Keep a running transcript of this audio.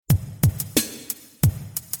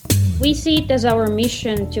We see it as our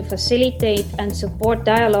mission to facilitate and support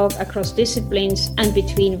dialogue across disciplines and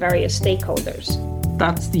between various stakeholders.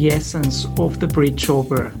 That's the essence of the Bridg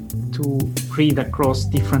Over, to read across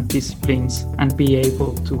different disciplines and be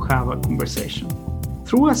able to have a conversation.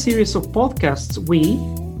 Through a series of podcasts, we,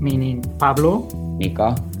 meaning Pablo,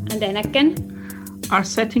 Mika, and Enneken, are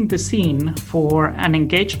setting the scene for an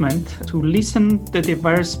engagement to listen to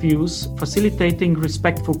diverse views, facilitating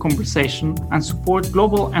respectful conversation, and support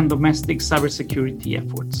global and domestic cybersecurity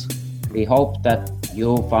efforts. We hope that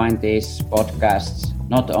you find these podcasts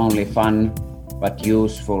not only fun, but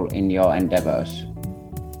useful in your endeavors.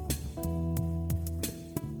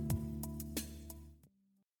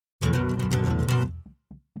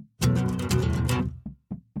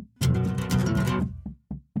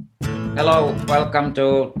 Hello, welcome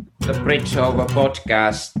to the Bridg Over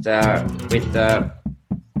podcast with the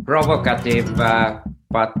provocative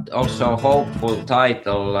but also hopeful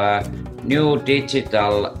title, New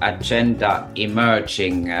Digital Agenda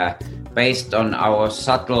Emerging, based on our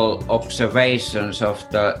subtle observations of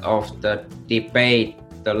the debate,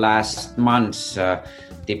 the last month's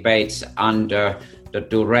debates under the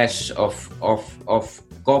duress of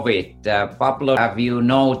COVID. Pablo, have you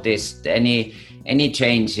noticed any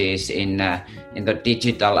changes in the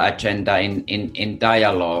digital agenda in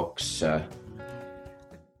dialogues?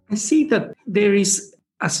 I see that there is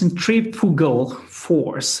a centrifugal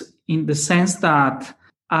force in the sense that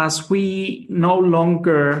as we no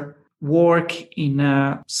longer work in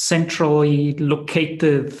a centrally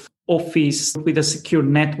located office with a secure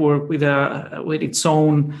network with its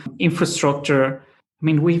own infrastructure, I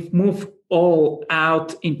mean, we've moved all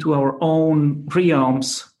out into our own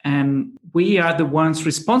realms, and we are the ones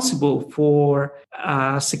responsible for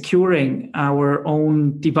securing our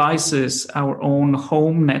own devices, our own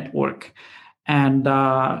home network. And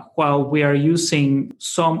while we are using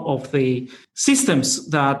some of the systems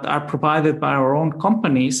that are provided by our own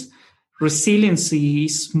companies, resiliency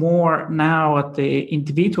is more now at the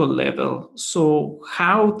individual level. So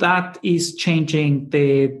how that is changing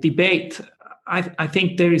the debate, I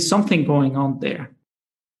think there is something going on there.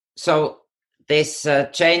 So this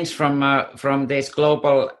change from this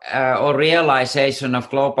global or realization of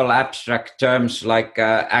global abstract terms like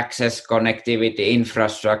access, connectivity,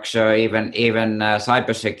 infrastructure, even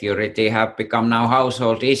cybersecurity have become now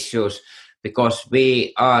household issues because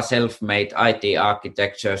we are self-made IT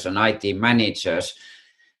architects and IT managers.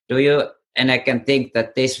 Do you, Enneken, think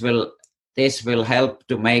that this will help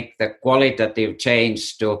to make the qualitative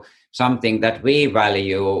change to something that we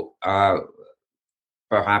value,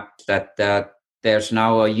 perhaps that there's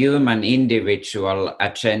now a human individual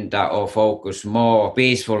agenda or focus, more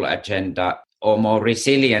peaceful agenda or more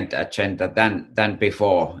resilient agenda than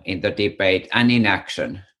before in the debate and in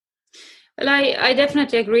action? Well, I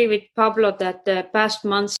definitely agree with Pablo that the past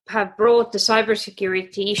months have brought the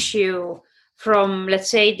cybersecurity issue from, let's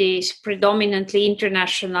say, this predominantly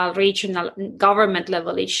international, regional, government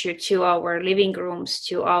level issue to our living rooms,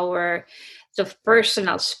 to our sort of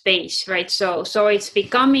personal space, right? So it's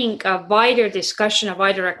becoming a wider discussion, a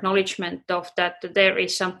wider acknowledgement of that there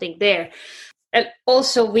is something there. And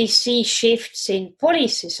also we see shifts in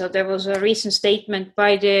policy. So there was a recent statement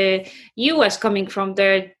by the US coming from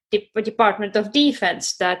the Department of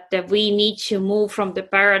Defense that we need to move from the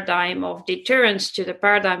paradigm of deterrence to the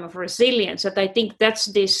paradigm of resilience. And I think that's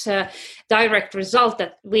this direct result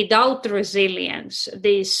that without resilience,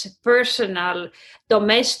 this personal,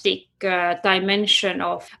 domestic dimension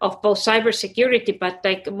of both cybersecurity, but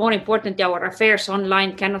like more importantly, our affairs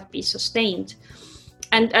online cannot be sustained.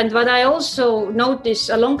 And what I also notice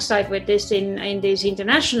alongside with this in these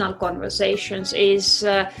international conversations is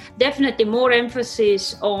definitely more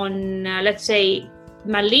emphasis on, let's say,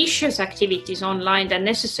 malicious activities online than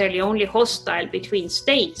necessarily only hostile between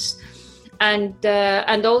states, and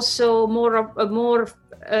also more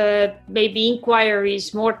maybe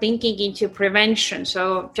inquiries, more thinking into prevention.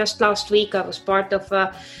 So just last week I was part of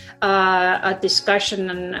a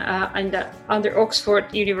discussion under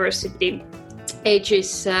Oxford University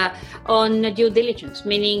aegis on due diligence,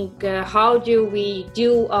 meaning how do we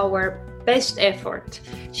do our best effort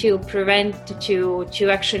to prevent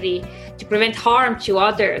harm to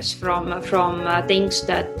others from things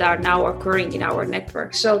that are now occurring in our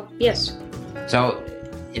network. So yes. So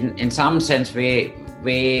in some sense we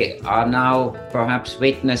are now perhaps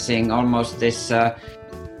witnessing almost this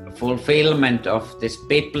fulfillment of this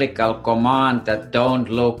biblical command that don't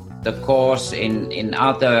look the cause in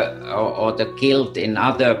other or the guilt in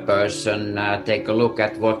other person. Take a look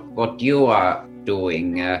at what you are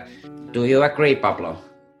doing. Do you agree, Pablo?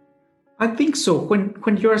 I think so.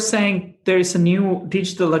 When you're saying there is a new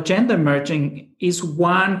digital agenda emerging, is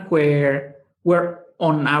one where we're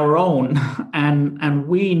on our own and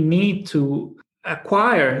we need to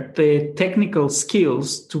acquire the technical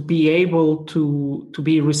skills to be able to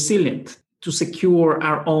be resilient, to secure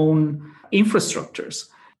our own infrastructures.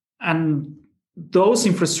 And those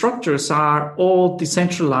infrastructures are all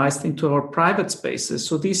decentralized into our private spaces.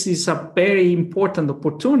 So this is a very important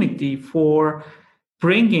opportunity for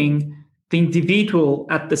bringing the individual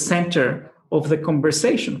at the center of the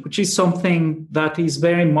conversation, which is something that is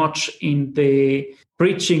very much in the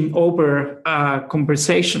Bridging Over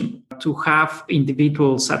conversation, to have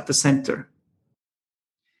individuals at the center.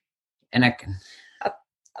 And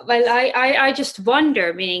I just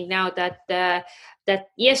wonder, meaning now that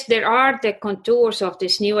yes, there are the contours of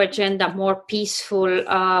this new agenda, more peaceful,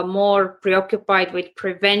 more preoccupied with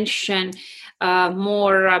prevention,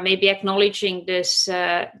 more maybe acknowledging this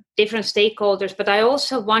different stakeholders. But I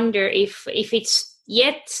also wonder if it's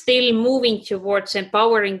yet still moving towards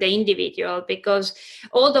empowering the individual, because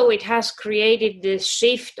although it has created this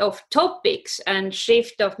shift of topics and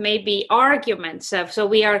shift of maybe arguments, so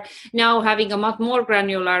we are now having a much more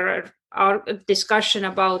granular discussion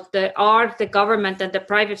about are the government and the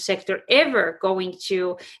private sector ever going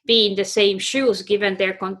to be in the same shoes given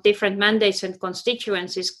their different mandates and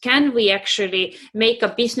constituencies? Can we actually make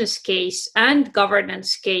a business case and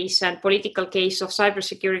governance case and political case of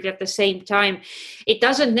cybersecurity at the same time? It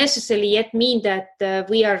doesn't necessarily yet mean that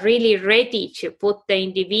we are really ready to put the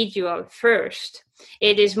individual first.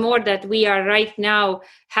 It is more that we are right now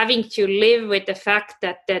having to live with the fact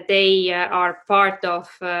that they are part of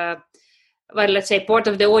let's say part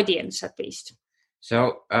of the audience at least.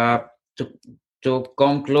 So to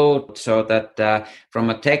conclude, so that from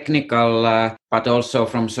a technical but also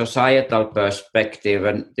from societal perspective,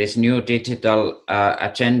 and this new digital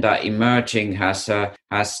agenda emerging has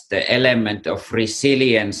the element of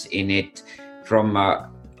resilience in it, from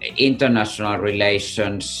international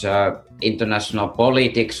relations, international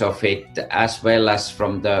politics of it, as well as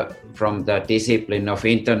from the discipline of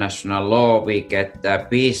international law. We get the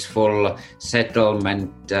peaceful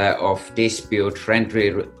settlement of dispute,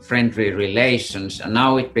 friendly relations, and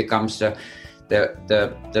now it becomes the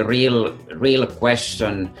real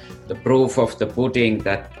question, the proof of the pudding,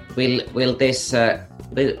 that will this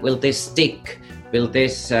stick? Will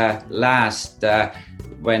this last?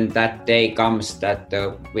 When that day comes that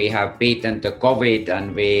we have beaten the COVID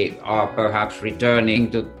and we are perhaps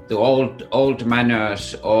returning to old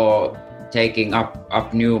manners or taking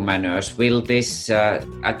up new manners, will this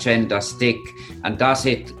agenda stick? And does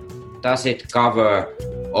it cover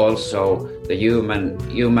also the human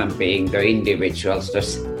being, the individuals,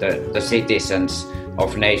 the citizens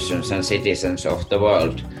of nations and citizens of the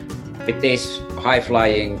world? With these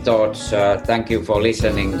high-flying thoughts, thank you for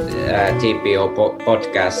listening TBO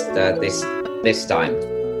podcast this time.